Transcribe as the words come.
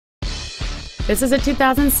This is a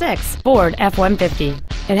 2006 Ford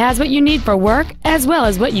F-150. It has what you need for work as well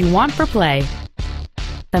as what you want for play.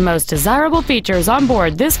 The most desirable features on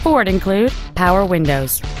board this Ford include power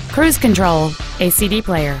windows, cruise control, a CD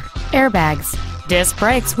player, airbags, disc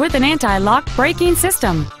brakes with an anti-lock braking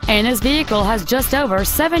system, and this vehicle has just over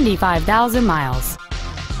 75,000 miles.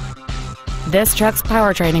 This truck's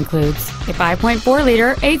powertrain includes a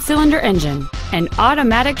 5.4-liter 8-cylinder engine, an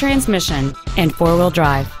automatic transmission, and 4-wheel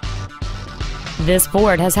drive. This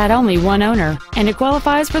Ford has had only one owner, and it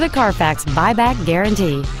qualifies for the Carfax buyback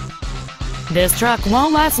guarantee. This truck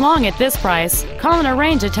won't last long at this price. Call and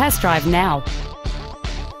arrange a test drive now.